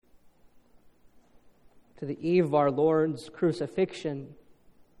to the eve of our Lord's crucifixion.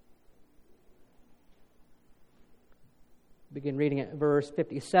 Begin reading at verse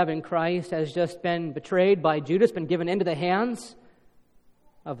 57. Christ has just been betrayed by Judas, been given into the hands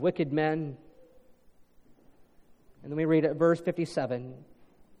of wicked men. And then we read at verse 57.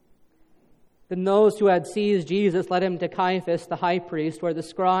 Then those who had seized Jesus led him to Caiaphas, the high priest, where the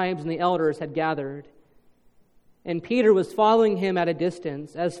scribes and the elders had gathered. And Peter was following him at a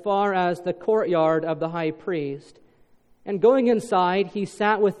distance, as far as the courtyard of the high priest. And going inside, he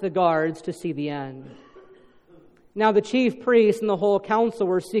sat with the guards to see the end. Now the chief priests and the whole council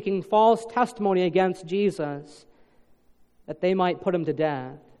were seeking false testimony against Jesus, that they might put him to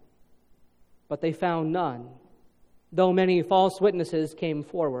death. But they found none, though many false witnesses came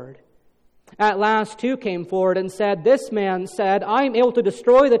forward. At last two came forward and said, "This man said, I am able to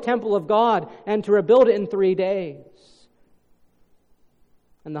destroy the temple of God and to rebuild it in 3 days."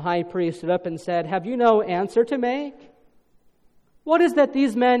 And the high priest stood up and said, "Have you no answer to make? What is that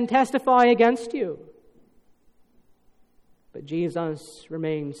these men testify against you?" But Jesus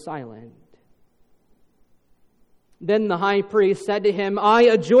remained silent. Then the high priest said to him, "I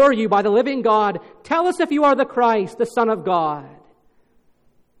adjure you by the living God, tell us if you are the Christ, the Son of God."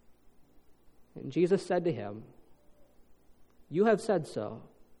 And Jesus said to him, "You have said so.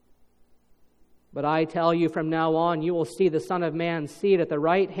 But I tell you, from now on you will see the Son of Man seated at the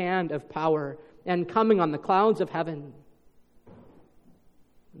right hand of power and coming on the clouds of heaven."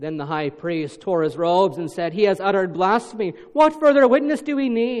 Then the high priest tore his robes and said, "He has uttered blasphemy. What further witness do we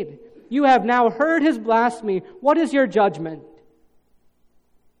need? You have now heard his blasphemy. What is your judgment?"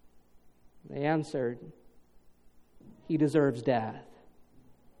 They answered, "He deserves death."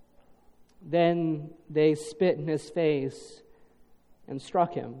 Then they spit in his face and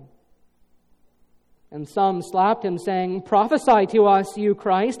struck him. And some slapped him, saying, "Prophesy to us, you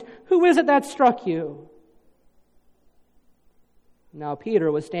Christ. Who is it that struck you?" Now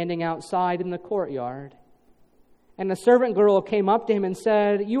Peter was standing outside in the courtyard, and a servant girl came up to him and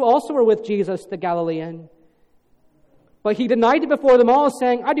said, "You also were with Jesus the Galilean." But he denied it before them all,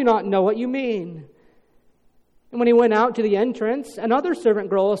 saying, "I do not know what you mean." And when he went out to the entrance, another servant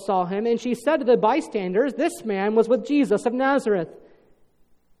girl saw him, and she said to the bystanders, "This man was with Jesus of Nazareth."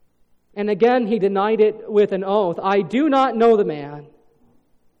 And again he denied it with an oath, "I do not know the man."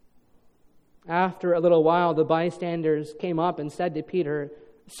 After a little while, the bystanders came up and said to Peter,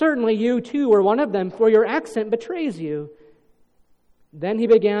 "Certainly you too were one of them, for your accent betrays you." Then he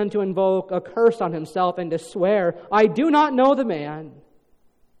began to invoke a curse on himself and to swear, "I do not know the man."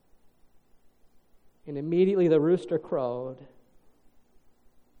 And immediately the rooster crowed.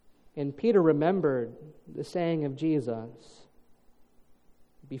 And Peter remembered the saying of Jesus,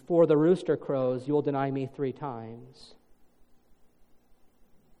 "Before the rooster crows, you will deny me 3 times."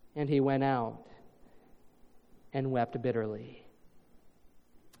 And he went out and wept bitterly.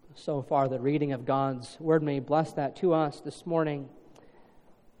 So far, the reading of God's Word. May He bless that to us this morning.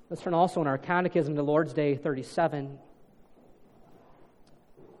 Let's turn also in our catechism to Lord's Day 37.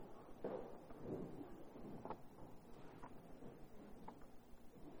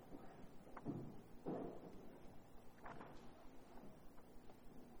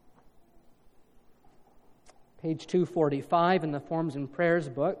 Page 245 in the Forms and Prayers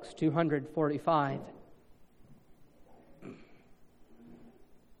books, 245.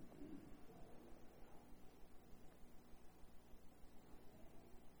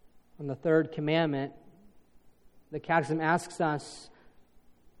 On the third commandment, the Catechism asks us,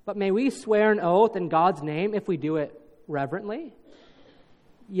 "But may we swear an oath in God's name if we do it reverently?"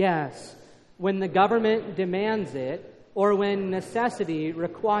 Yes, when the government demands it or when necessity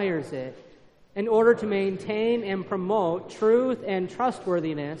requires it, in order to maintain and promote truth and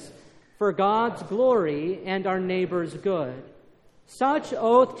trustworthiness for God's glory and our neighbor's good. Such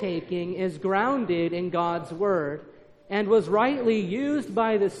oath-taking is grounded in God's Word and was rightly used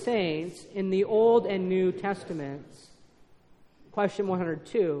by the saints in the Old and New Testaments. Question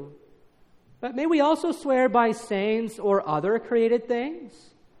 102. But may we also swear by saints or other created things?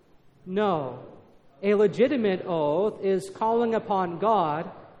 No. A legitimate oath is calling upon God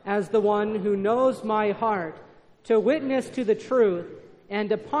as the one who knows my heart, to witness to the truth and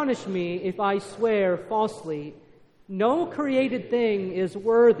to punish me if I swear falsely. No created thing is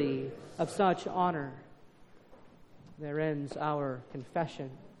worthy of such honor. There ends our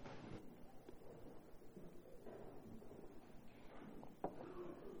confession.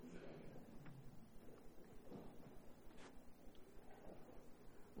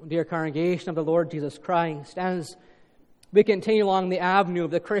 Dear congregation of the Lord Jesus Christ, as we continue along the avenue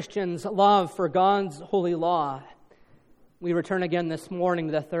of the Christian's love for God's holy law, we return again this morning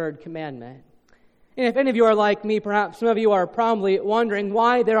to the third commandment. And if any of you are like me, perhaps some of you are probably wondering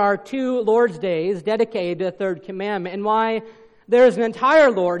why there are 2 Lord's Days dedicated to the third commandment and why there is an entire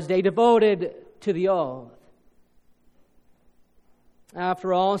Lord's Day devoted to the oath.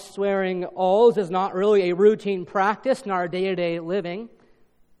 After all, swearing oaths is not really a routine practice in our day-to-day living.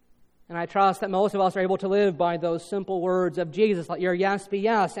 And I trust that most of us are able to live by those simple words of Jesus, let your yes be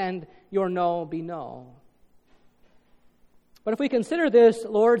yes and your no be no. But if we consider this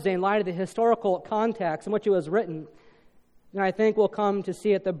Lord's Day in light of the historical context in which it was written, then I think we'll come to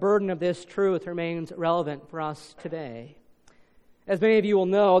see that the burden of this truth remains relevant for us today. As many of you will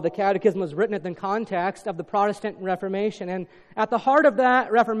know, the Catechism was written in the context of the Protestant Reformation, and at the heart of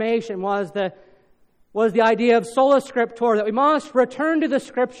that Reformation was the idea of sola scriptura, that we must return to the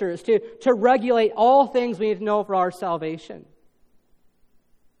Scriptures to regulate all things we need to know for our salvation.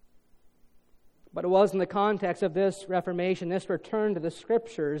 But it was in the context of this Reformation, this return to the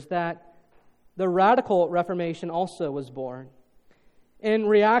Scriptures, that the radical Reformation also was born. In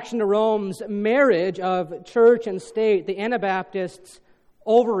reaction to Rome's marriage of church and state, the Anabaptists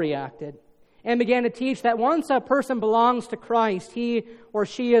overreacted and began to teach that once a person belongs to Christ, he or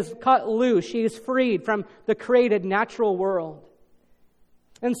she is cut loose, she is freed from the created natural world.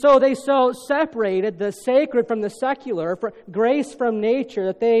 And so they so separated the sacred from the secular, for grace from nature,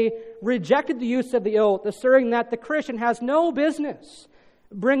 that they rejected the use of the oath, asserting that the Christian has no business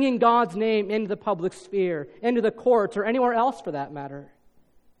bringing God's name into the public sphere, into the courts, or anywhere else for that matter.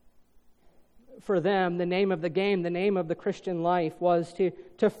 For them, the name of the game, the name of the Christian life was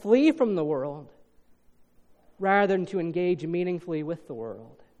to flee from the world rather than to engage meaningfully with the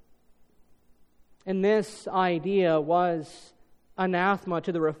world. And this idea was anathema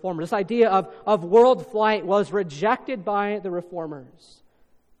to the Reformers. This idea of world flight was rejected by the Reformers.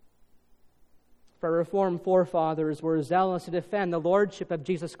 For Reformed forefathers were zealous to defend the lordship of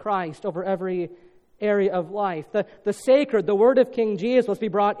Jesus Christ over every area of life. The sacred, the word of King Jesus, was to be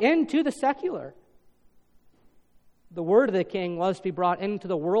brought into the secular. The word of the King was to be brought into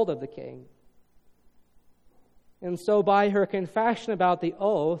the world of the King. And so by her confession about the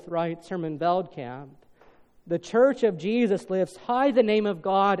oath, writes Herman Veldkamp, the Church of Jesus lifts high the name of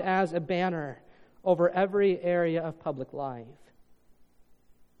God as a banner over every area of public life.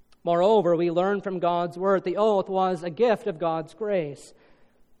 Moreover, we learn from God's Word the oath was a gift of God's grace.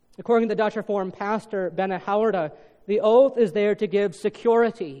 According to the Dutch Reformed pastor Benne Houwerda, the oath is there to give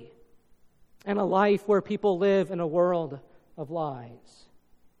security and a life where people live in a world of lies.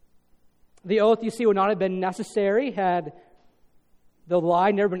 The oath, you see, would not have been necessary had the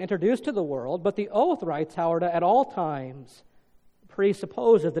lie never been introduced to the world, but the oath, writes Houwerda, at all times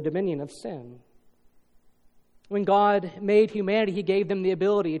presupposes the dominion of sin. When God made humanity, He gave them the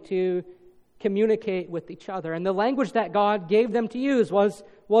ability to communicate with each other. And the language that God gave them to use was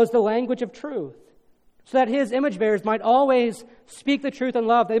the language of truth, so that His image bearers might always speak the truth in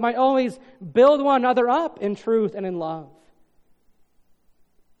love. They might always build one another up in truth and in love.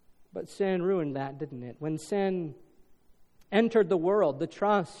 But sin ruined that, didn't it? When sin entered the world, the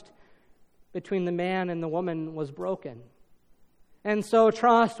trust between the man and the woman was broken. And so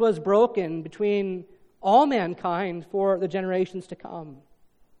trust was broken between all mankind for the generations to come.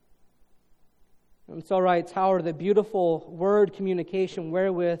 And so writes Howard, the beautiful word communication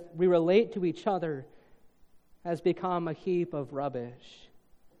wherewith we relate to each other has become a heap of rubbish.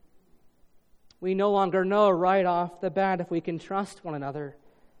 We no longer know right off the bat if we can trust one another,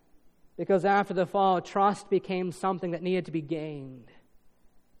 because after the fall, trust became something that needed to be gained.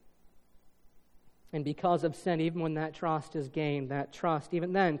 And because of sin, even when that trust is gained, that trust,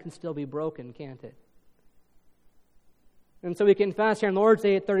 even then, can still be broken, can't it? And so we confess here in Lord's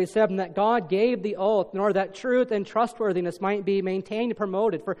Day 837 that God gave the oath in order that truth and trustworthiness might be maintained and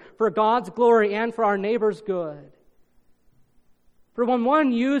promoted for God's glory and for our neighbor's good. For when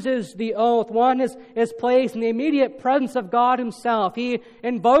one uses the oath, one is placed in the immediate presence of God Himself. He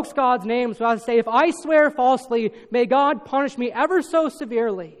invokes God's name so as to say, if I swear falsely, may God punish me ever so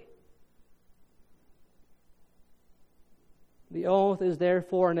severely. The oath is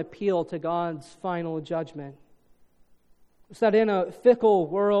therefore an appeal to God's final judgment, so that in a fickle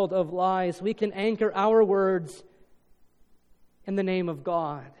world of lies, we can anchor our words in the name of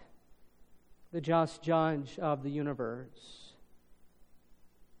God, the just judge of the universe.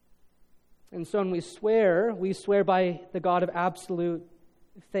 And so when we swear by the God of absolute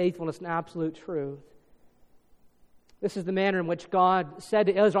faithfulness and absolute truth. This is the manner in which God said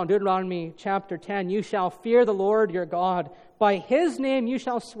to Israel in Deuteronomy chapter 10, you shall fear the Lord your God. By His name you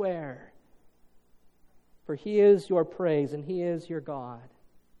shall swear. For He is your praise, and He is your God.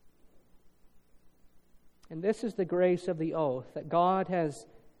 And this is the grace of the oath, that God has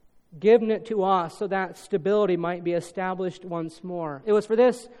given it to us so that stability might be established once more. It was for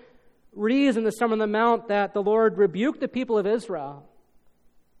this reason, the Sermon on the Mount, that the Lord rebuked the people of Israel.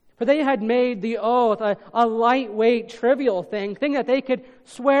 For they had made the oath a lightweight, trivial thing that they could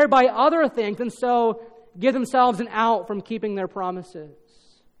swear by other things and so give themselves an out from keeping their promises.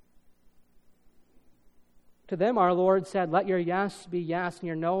 To them, our Lord said, let your yes be yes and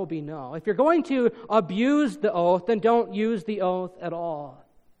your no be no. If you're going to abuse the oath, then don't use the oath at all.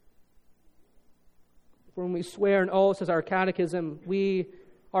 When we swear an oath, says our catechism, we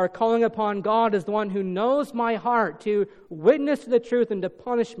are calling upon God as the one who knows my heart to witness to the truth and to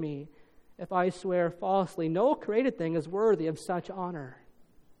punish me if I swear falsely. No created thing is worthy of such honor.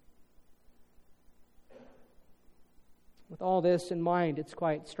 With all this in mind, it's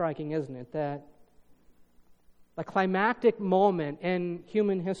quite striking, isn't it, that the climactic moment in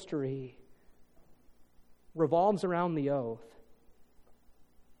human history revolves around the oath.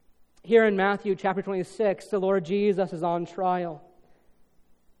 Here in Matthew chapter 26, the Lord Jesus is on trial.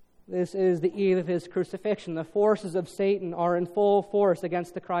 This is the eve of his crucifixion. The forces of Satan are in full force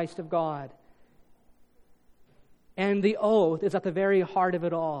against the Christ of God. And the oath is at the very heart of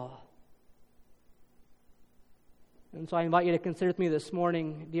it all. And so I invite you to consider with me this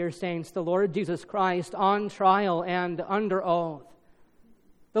morning, dear saints, the Lord Jesus Christ on trial and under oath.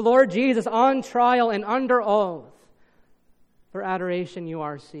 The Lord Jesus on trial and under oath for Adoration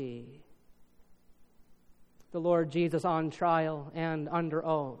URC. The Lord Jesus on trial and under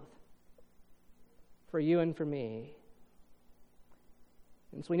oath for you and for me.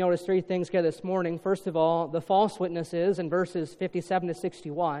 And so we notice three things here this morning. First of all, the false witnesses in verses 57 to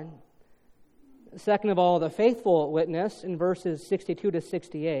 61. Second of all, the faithful witness in verses 62 to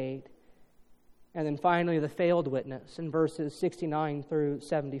 68. And then finally, the failed witness in verses 69 through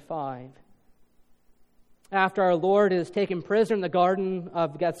 75. After our Lord is taken prisoner in the Garden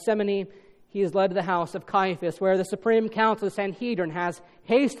of Gethsemane, he is led to the house of Caiaphas, where the Supreme Council of Sanhedrin has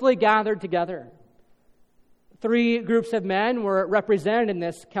hastily gathered together. Three groups of men were represented in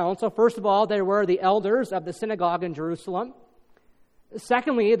this council. First of all, there were the elders of the synagogue in Jerusalem.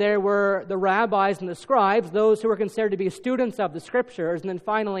 Secondly, there were the rabbis and the scribes, those who were considered to be students of the Scriptures. And then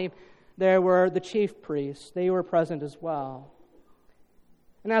finally, there were the chief priests. They were present as well.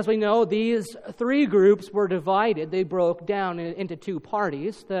 And as we know, these three groups were divided. They broke down into two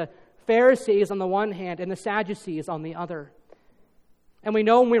parties, the Pharisees on the one hand and the Sadducees on the other. And we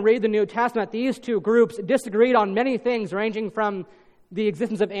know when we read the New Testament, these two groups disagreed on many things, ranging from the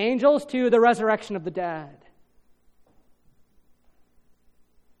existence of angels to the resurrection of the dead.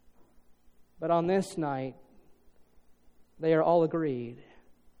 But on this night, they are all agreed.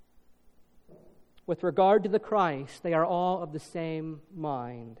 With regard to the Christ, they are all of the same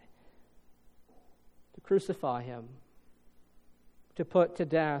mind. To crucify him, to put to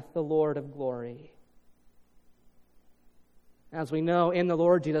death the Lord of glory. As we know, in the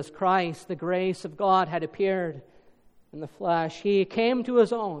Lord Jesus Christ, the grace of God had appeared in the flesh. He came to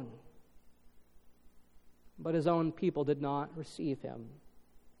his own, but his own people did not receive him.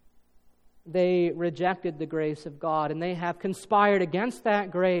 They rejected the grace of God, and they have conspired against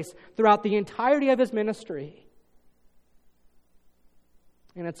that grace throughout the entirety of his ministry.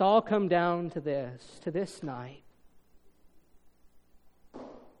 And it's all come down to this night.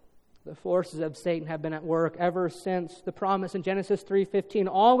 The forces of Satan have been at work ever since the promise in Genesis 3:15,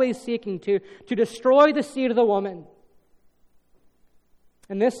 always seeking to destroy the seed of the woman.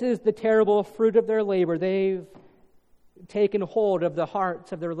 And this is the terrible fruit of their labor. They've taken hold of the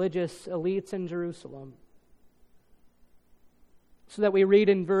hearts of the religious elites in Jerusalem. So that we read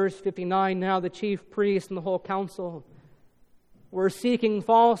in verse 59, now the chief priests and the whole council were seeking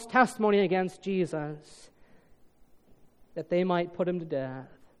false testimony against Jesus, that they might put him to death.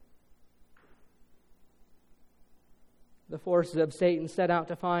 The forces of Satan set out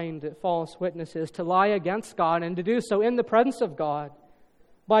to find false witnesses, to lie against God, and to do so in the presence of God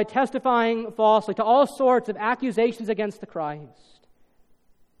by testifying falsely to all sorts of accusations against the Christ.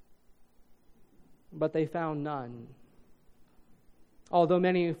 But they found none. Although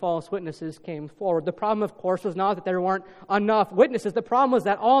many false witnesses came forward. The problem, of course, was not that there weren't enough witnesses. The problem was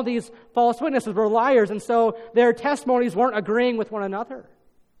that all these false witnesses were liars, and so their testimonies weren't agreeing with one another.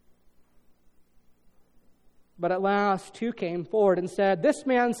 But at last, two came forward and said, this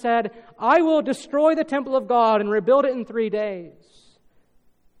man said, I will destroy the temple of God and rebuild it in 3 days.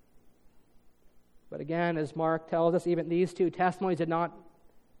 But again, as Mark tells us, even these two testimonies did not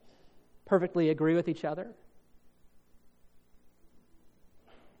perfectly agree with each other.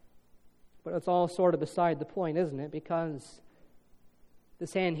 But it's all sort of beside the point, isn't it? Because the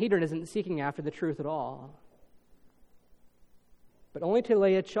Sanhedrin isn't seeking after the truth at all. but only to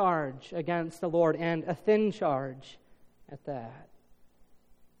lay a charge against the Lord, and a thin charge at that.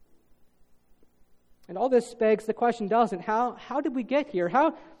 And all this begs the question, doesn't it? How did we get here?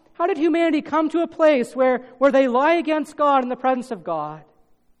 How did humanity come to a place where they lie against God in the presence of God?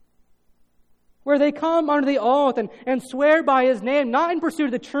 Where they come under the oath and swear by His name, not in pursuit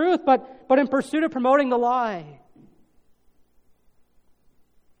of the truth, but in pursuit of promoting the lie.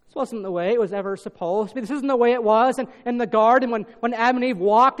 This wasn't the way it was ever supposed to be. This isn't the way it was in the garden when Adam and Eve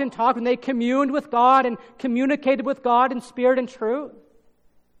walked and talked, and they communed with God and communicated with God in spirit and truth.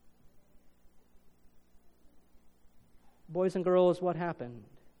 Boys and girls, what happened?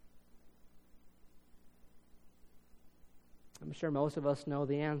 I'm sure most of us know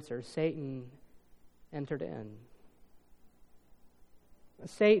the answer. Satan entered in.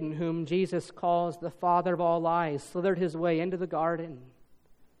 Satan, whom Jesus calls the father of all lies, slithered his way into the garden.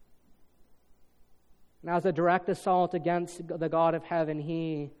 And as a direct assault against the God of heaven,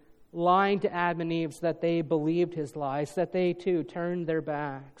 he lied to Adam and Eve so that they believed his lies, so that they too turned their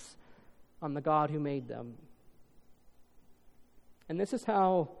backs on the God who made them. And this is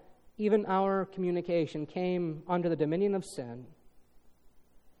how even our communication came under the dominion of sin.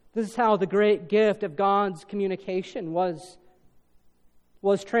 This is how the great gift of God's communication was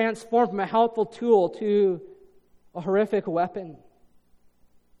transformed from a helpful tool to a horrific weapon.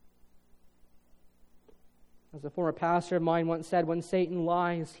 As a former pastor of mine once said, when Satan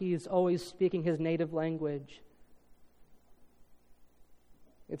lies, he is always speaking his native language.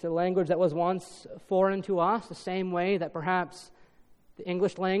 It's a language that was once foreign to us, the same way that perhaps the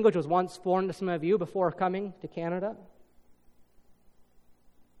English language was once foreign to some of you before coming to Canada.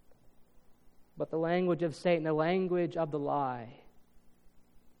 But the language of Satan, the language of the lie,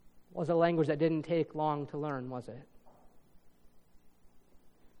 was a language that didn't take long to learn, was it?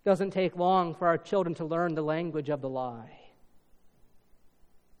 It doesn't take long for our children to learn the language of the lie.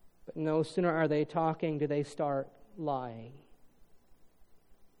 But no sooner are they talking do they start lying.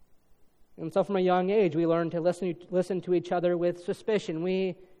 And so from a young age, we learn to listen to each other with suspicion.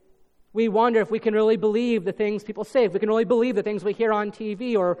 We wonder if we can really believe the things people say, if we can really believe the things we hear on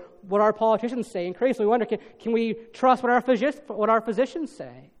TV or what our politicians say. Increasingly, we wonder, can we trust what our physicians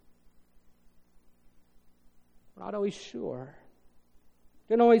say? We're not always sure.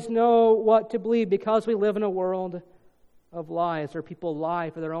 We don't always know what to believe because we live in a world of lies where people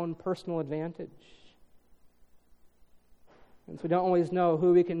lie for their own personal advantage. And so we don't always know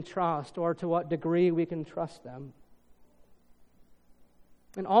who we can trust or to what degree we can trust them.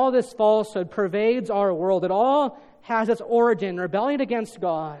 And all this falsehood pervades our world. It all has its origin, rebellion against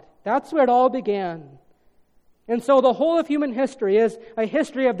God. That's where it all began. And so the whole of human history is a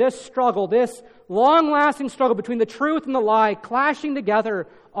history of this struggle, this long-lasting struggle between the truth and the lie, clashing together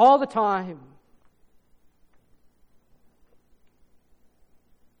all the time.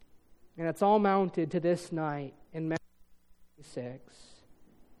 And it's all mounted to this night in Matthew 6,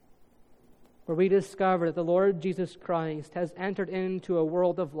 where we discover that the Lord Jesus Christ has entered into a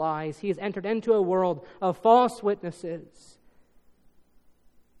world of lies. He has entered into a world of false witnesses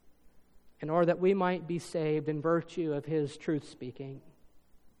in order that we might be saved in virtue of His truth-speaking.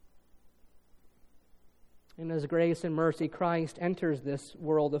 In His grace and mercy, Christ enters this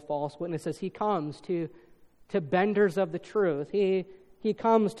world of false witnesses. He comes to benders of the truth. He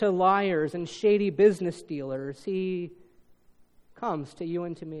comes to liars and shady business dealers. He comes to you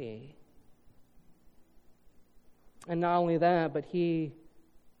and to me. And not only that, but He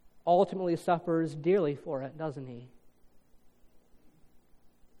ultimately suffers dearly for it, doesn't He?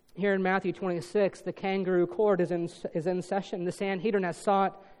 Here in Matthew 26, the kangaroo court is in session. The Sanhedrin has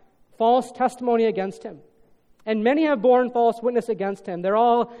sought false testimony against Him. And many have borne false witness against Him. They're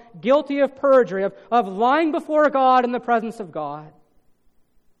all guilty of perjury, of lying before God in the presence of God.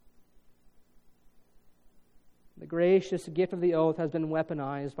 The gracious gift of the oath has been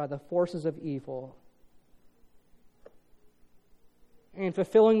weaponized by the forces of evil. And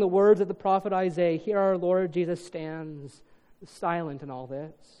fulfilling the words of the prophet Isaiah, here our Lord Jesus stands silent in all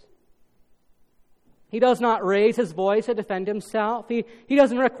this. He does not raise His voice to defend Himself. He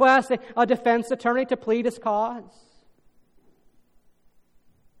doesn't request a defense attorney to plead His cause.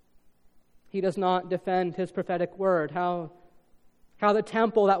 He does not defend His prophetic word, how the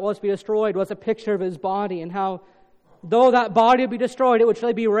temple that was to be destroyed was a picture of His body, and how though that body would be destroyed, it would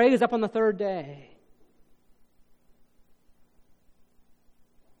surely be raised up on the third day.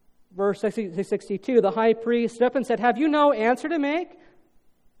 Verse 62, the high priest stood up and said, "Have you no answer to make?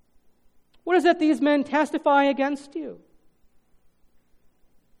 What is it these men testify against you?"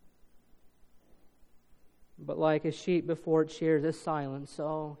 But like a sheep before its shears is silent,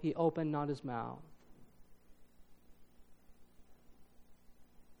 so he opened not his mouth.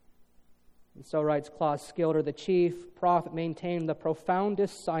 And so writes Klaus Skilder, the chief prophet maintained the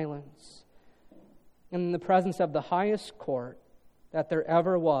profoundest silence in the presence of the highest court that there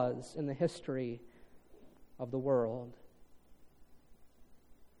ever was in the history of the world.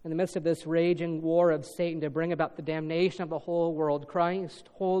 In the midst of this raging war of Satan to bring about the damnation of the whole world, Christ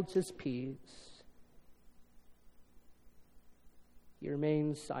holds his peace. He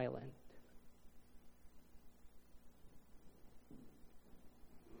remains silent.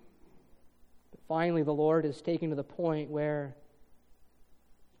 But finally, the Lord is taken to the point where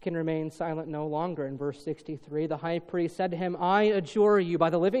he can remain silent no longer. In verse 63, the high priest said to him, I adjure you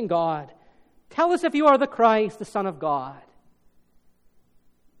by the living God, tell us if you are the Christ, the Son of God.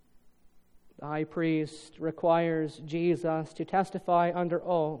 The high priest requires Jesus to testify under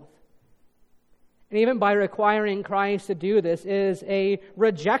oath. And even by requiring Christ to do this is a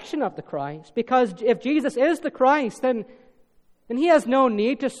rejection of the Christ. Because if Jesus is the Christ, then he has no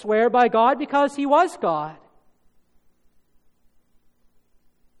need to swear by God because he was God.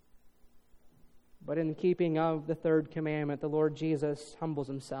 But in keeping of the third commandment, the Lord Jesus humbles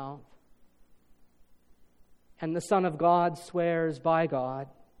himself. And the Son of God swears by God.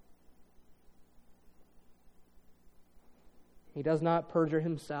 He does not perjure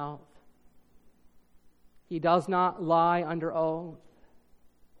himself. He does not lie under oath.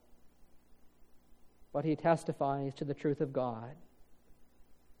 But he testifies to the truth of God.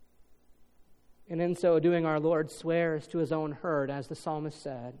 And in so doing, our Lord swears to his own herd, as the psalmist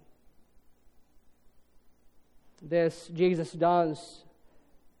said. This Jesus does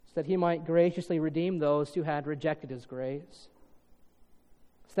so that he might graciously redeem those who had rejected his grace,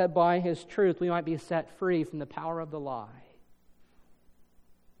 so that by his truth we might be set free from the power of the lie.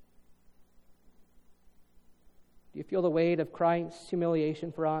 Do you feel the weight of Christ's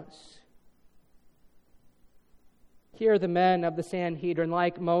humiliation for us? Here the men of the Sanhedrin,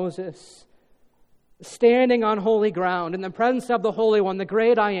 like Moses, standing on holy ground in the presence of the Holy One, the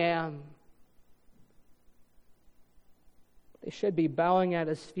great I Am. They should be bowing at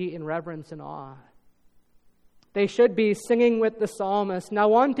his feet in reverence and awe. They should be singing with the psalmist,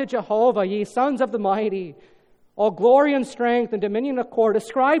 Now unto Jehovah, ye sons of the mighty, all glory and strength and dominion accord.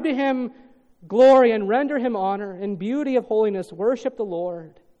 Ascribe to him glory and render him honor. In beauty of holiness, worship the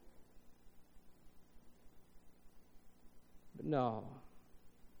Lord. But no.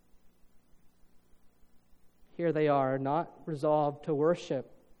 Here they are, not resolved to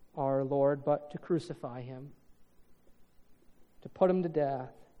worship our Lord, but to crucify him, to put him to death.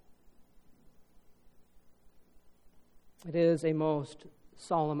 It is a most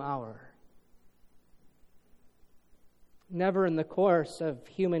solemn hour. Never in the course of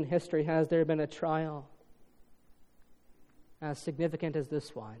human history has there been a trial as significant as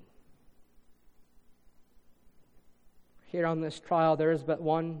this one. Here on this trial, there is but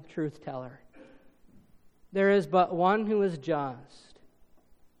one truth teller. There is but one who is just.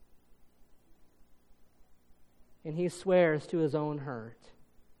 And he swears to his own hurt.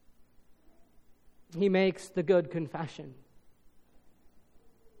 He makes the good confession.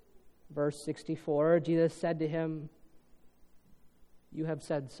 Verse 64, Jesus said to him, You have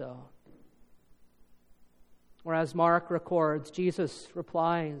said so. Or as Mark records, Jesus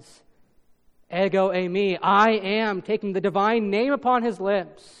replies, Ego eimi, I am, taking the divine name upon his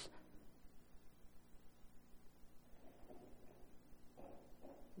lips.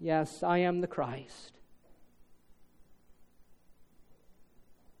 Yes, I am the Christ.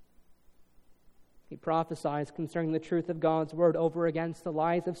 He prophesies concerning the truth of God's word over against the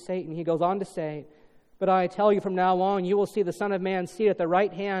lies of Satan. He goes on to say, But I tell you from now on, you will see the Son of Man seated at the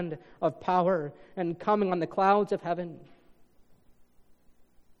right hand of power and coming on the clouds of heaven.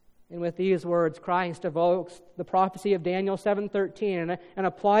 And with these words, Christ evokes the prophecy of Daniel 7:13 and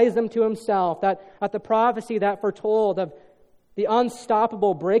applies them to himself, that at the prophecy that foretold of the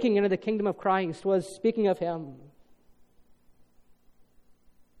unstoppable breaking into the kingdom of Christ was speaking of him.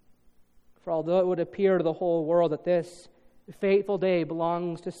 For although it would appear to the whole world that this fateful day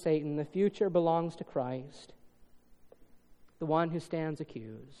belongs to Satan, the future belongs to Christ, the one who stands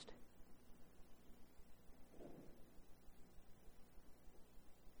accused.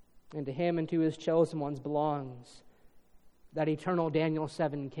 And to him and to his chosen ones belongs that eternal Daniel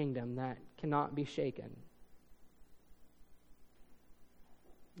 7 kingdom that cannot be shaken.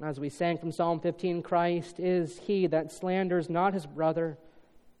 As we sang from Psalm 15, Christ is he that slanders not his brother,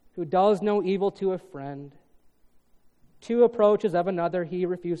 who does no evil to a friend. To approaches of another he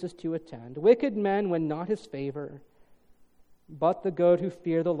refuses to attend. Wicked men win not his favor, but the good who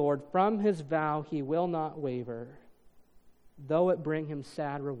fear the Lord, from his vow he will not waver, though it bring him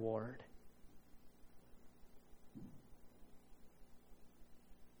sad reward.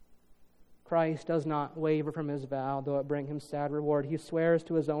 Christ does not waver from his vow, though it bring him sad reward. He swears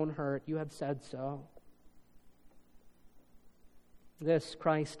to his own hurt, "You have said so." This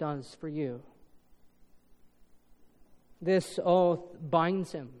Christ does for you. This oath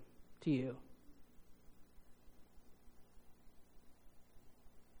binds him to you.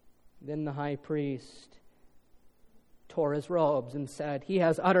 Then the high priest tore his robes and said, "He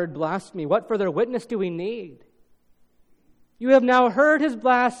has uttered blasphemy. What further witness do we need? You have now heard his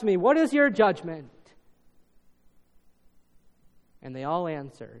blasphemy. What is your judgment?" And they all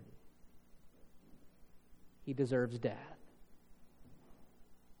answered, "He deserves death."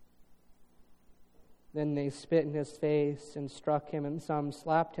 Then they spit in his face and struck him, and some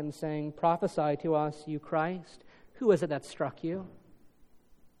slapped him, saying, "Prophesy to us, you Christ. Who is it that struck you?"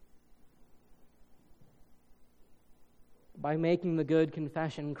 By making the good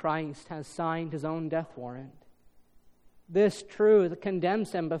confession, Christ has signed his own death warrant. This truth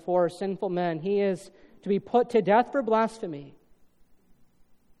condemns him before sinful men. He is to be put to death for blasphemy.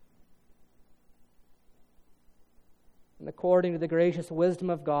 And according to the gracious wisdom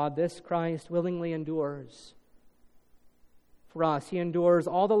of God, this Christ willingly endures for us. He endures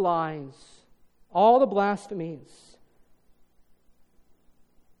all the lies, all the blasphemies,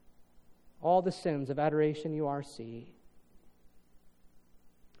 all the sins of adoration URC.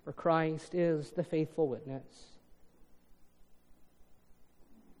 For Christ is the faithful witness,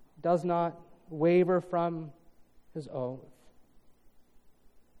 does not waver from his oath.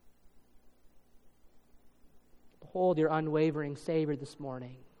 Behold your unwavering Savior this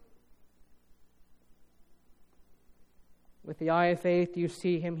morning. With the eye of faith, you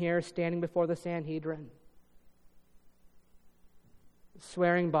see him here standing before the Sanhedrin,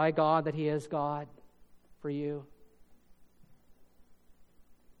 swearing by God that he is God for you.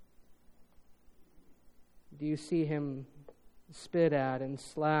 Do you see him spit at and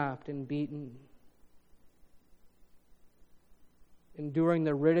slapped and beaten, enduring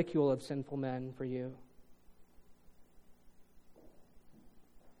the ridicule of sinful men for you?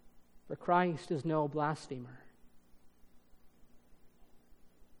 For Christ is no blasphemer,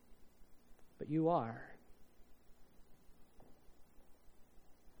 but you are.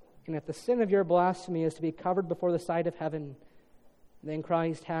 And if the sin of your blasphemy is to be covered before the sight of heaven, then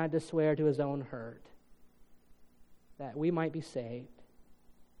Christ had to swear to his own hurt, that we might be saved.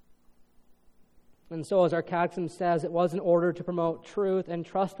 And so, as our catechism says, it was in order to promote truth and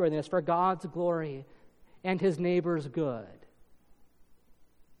trustworthiness for God's glory and his neighbor's good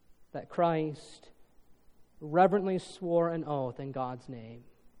that Christ reverently swore an oath in God's name.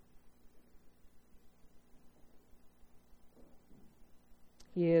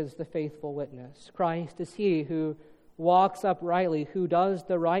 He is the faithful witness. Christ is he who walks uprightly, who does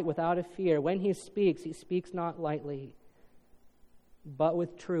the right without a fear. When he speaks not lightly, but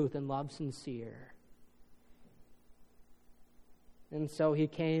with truth and love sincere. And so he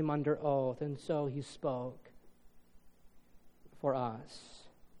came under oath, and so he spoke for us.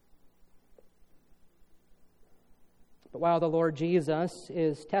 But while the Lord Jesus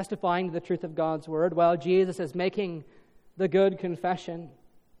is testifying to the truth of God's word, while Jesus is making the good confession,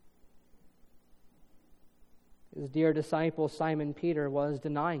 his dear disciple Simon Peter was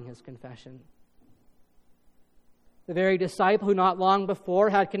denying his confession. The very disciple who not long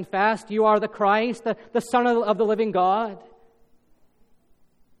before had confessed, "You are the Christ, the Son of the living God,"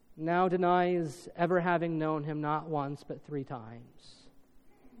 now denies ever having known him not once but 3 times.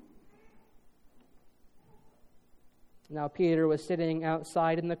 Now Peter was sitting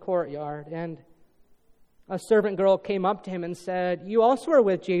outside in the courtyard, and a servant girl came up to him and said, "You also are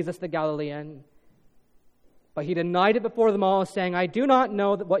with Jesus the Galilean." But he denied it before them all, saying, "I do not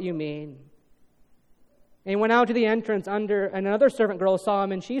know what you mean." And he went out to the entrance and another servant girl saw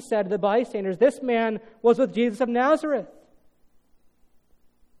him, and she said to the bystanders, "This man was with Jesus of Nazareth."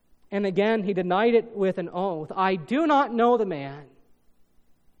 And again he denied it with an oath, "I do not know the man."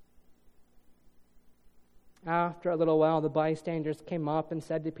 After a little while, the bystanders came up and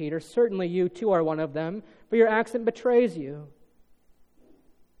said to Peter, "Certainly you too are one of them, for your accent betrays you."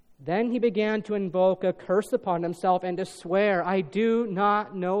 Then he began to invoke a curse upon himself and to swear, "I do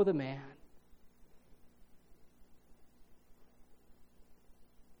not know the man."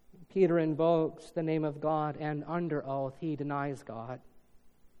 Peter invokes the name of God, and under oath he denies God.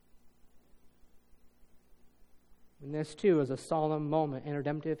 And this too is a solemn moment in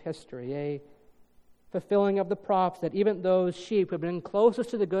redemptive history, a fulfilling of the prophets that even those sheep who have been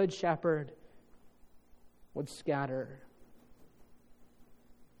closest to the Good Shepherd would scatter.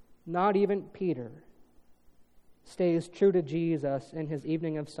 Not even Peter stays true to Jesus in his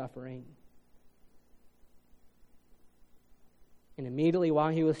evening of suffering. And immediately while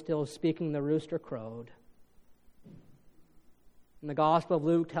he was still speaking, the rooster crowed. And the Gospel of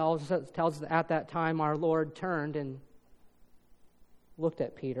Luke tells us that at that time our Lord turned and looked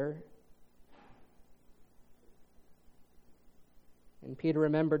at Peter. And Peter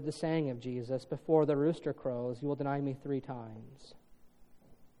remembered the saying of Jesus, before the rooster crows, you will deny me 3 times.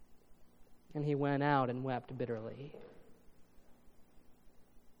 And he went out and wept bitterly.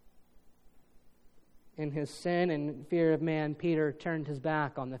 In his sin and fear of man, Peter turned his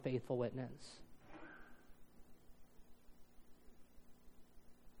back on the faithful witness.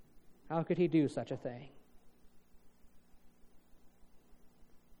 How could he do such a thing?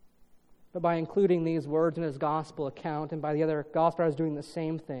 But by including these words in his gospel account, and by the other gospel writers doing the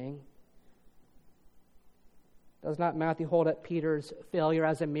same thing, does not Matthew hold up Peter's failure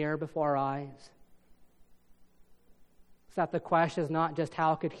as a mirror before our eyes? So that the question is not just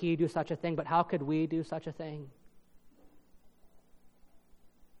how could he do such a thing, but how could we do such a thing?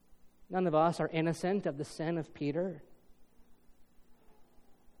 None of us are innocent of the sin of Peter.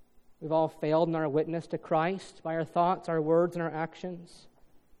 We've all failed in our witness to Christ by our thoughts, our words, and our actions.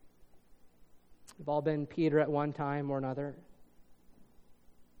 We've all been Peter at one time or another.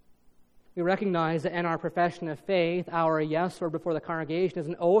 We recognize that in our profession of faith, our yes word before the congregation is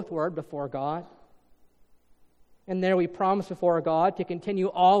an oath word before God. And there we promise before God to continue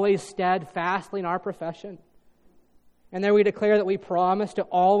always steadfastly in our profession. And there we declare that we promise to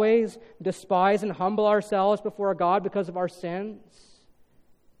always despise and humble ourselves before God because of our sins.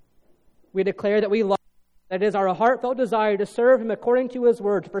 We declare that we love, that it is our heartfelt desire to serve Him according to His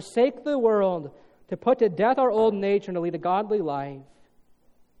word, to forsake the world, to put to death our old nature, and to lead a godly life.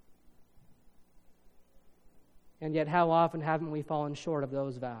 And yet how often haven't we fallen short of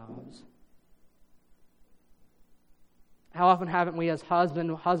those vows? How often haven't we as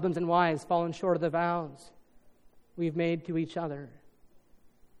husbands and wives fallen short of the vows we've made to each other?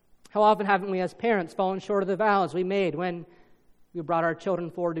 How often haven't we as parents fallen short of the vows we made when we brought our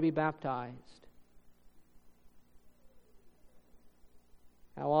children forward to be baptized?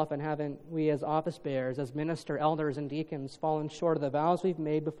 How often haven't we as office bearers, as minister, elders, and deacons fallen short of the vows we've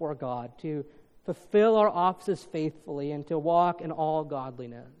made before God to fulfill our offices faithfully and to walk in all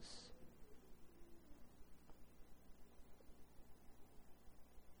godliness?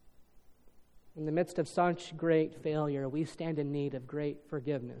 In the midst of such great failure, we stand in need of great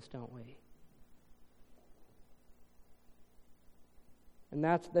forgiveness, don't we? And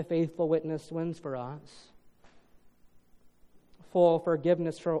that's the faithful witness wins for us. Full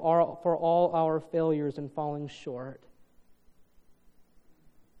forgiveness for all our failures and falling short.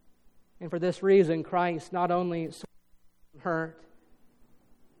 And for this reason, Christ not only hurt,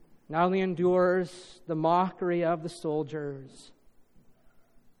 not only endures the mockery of the soldiers,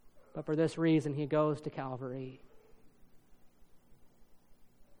 but for this reason, He goes to Calvary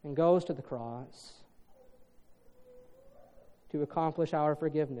and goes to the cross to accomplish our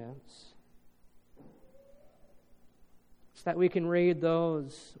forgiveness, so that we can read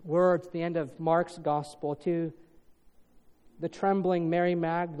those words at the end of Mark's gospel to the trembling Mary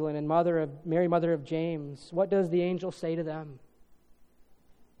Magdalene and Mary, mother of James. What does the angel say to them?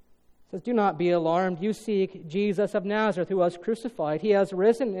 It says, "Do not be alarmed. You seek Jesus of Nazareth, who was crucified. He has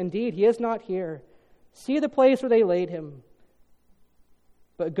risen. Indeed, He is not here. See the place where they laid Him.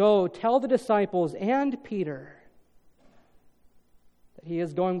 But go, tell the disciples and Peter that He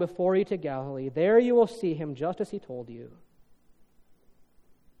is going before you to Galilee. There you will see Him, just as He told you."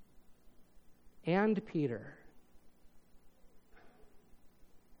 And Peter.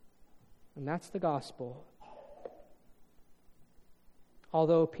 And that's the gospel.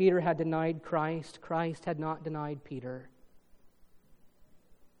 Although Peter had denied Christ, Christ had not denied Peter.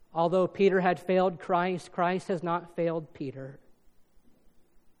 Although Peter had failed Christ, Christ has not failed Peter.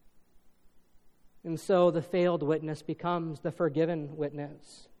 And so the failed witness becomes the forgiven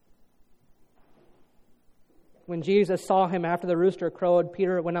witness. When Jesus saw him after the rooster crowed,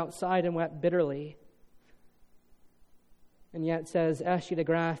 Peter went outside and wept bitterly. And yet, says S.G. de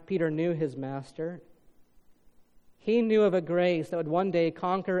Graaf, Peter knew his master. He knew of a grace that would one day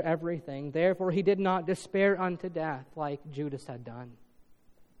conquer everything. Therefore, he did not despair unto death like Judas had done.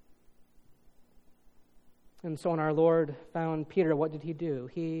 And so when our Lord found Peter, what did He do?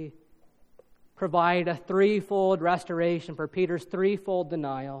 He provided a threefold restoration for Peter's threefold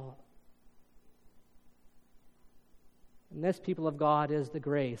denial. And this, people of God, is the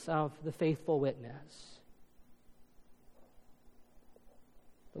grace of the faithful witness.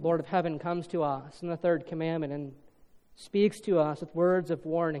 The Lord of heaven comes to us in the third commandment and speaks to us with words of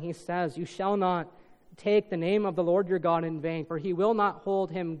warning. He says, "You shall not take the name of the Lord your God in vain, for He will not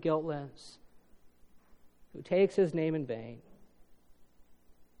hold him guiltless who takes His name in vain."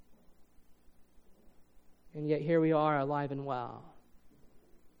 And yet here we are, alive and well.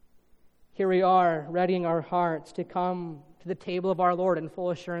 Here we are, readying our hearts to come to the table of our Lord in full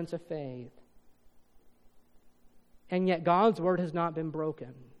assurance of faith. And yet God's word has not been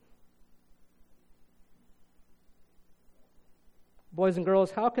broken. Boys and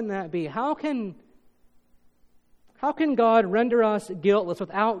girls, how can that be? How can God render us guiltless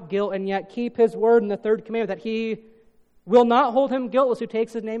without guilt and yet keep His word in the third commandment that He will not hold him guiltless who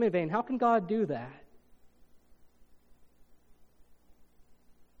takes His name in vain? How can God do that?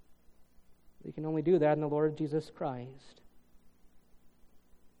 We can only do that in the Lord Jesus Christ.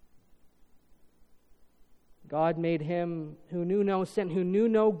 God made Him who knew no sin, who knew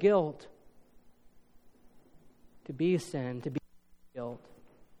no guilt, to be sin, to be guilt,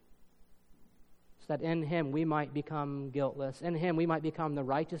 so that in Him we might become guiltless. In Him we might become the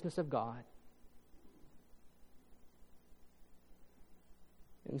righteousness of God.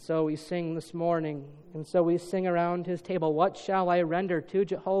 And so we sing this morning, and so we sing around His table, what shall I render to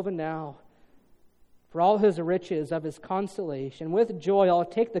Jehovah now? For all His riches of His consolation, with joy I'll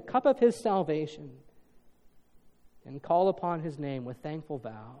take the cup of His salvation and call upon His name with thankful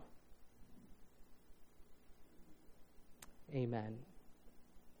vow. Amen.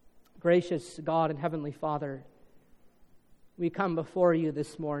 Gracious God and Heavenly Father, we come before You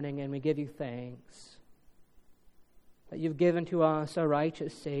this morning and we give You thanks that You've given to us a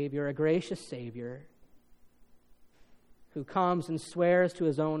righteous Savior, a gracious Savior, who comes and swears to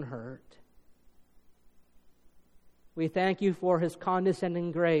His own hurt. We thank You for His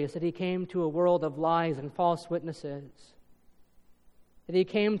condescending grace, that He came to a world of lies and false witnesses, that He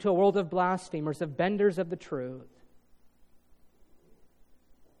came to a world of blasphemers, of benders of the truth,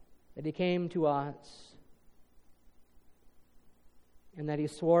 that He came to us, and that He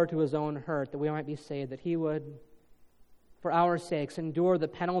swore to His own hurt that we might be saved, that He would, for our sakes, endure the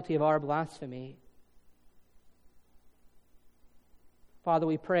penalty of our blasphemy. Father,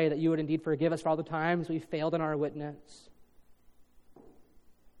 we pray that You would indeed forgive us for all the times we failed in our witness.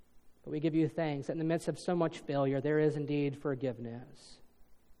 But we give You thanks that in the midst of so much failure, there is indeed forgiveness.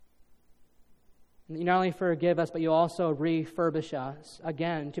 And that You not only forgive us, but You also refurbish us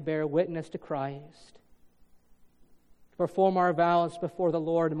again to bear witness to Christ, to perform our vows before the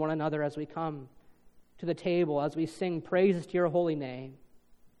Lord and one another as we come to the table, as we sing praises to Your holy name.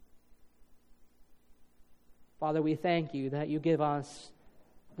 Father, we thank You that You give us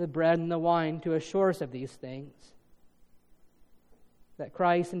the bread and the wine to assure us of these things. That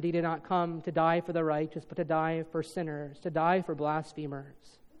Christ indeed did not come to die for the righteous, but to die for sinners, to die for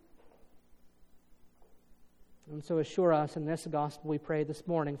blasphemers. And so assure us in this gospel, we pray this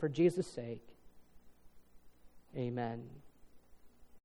morning, for Jesus' sake. Amen.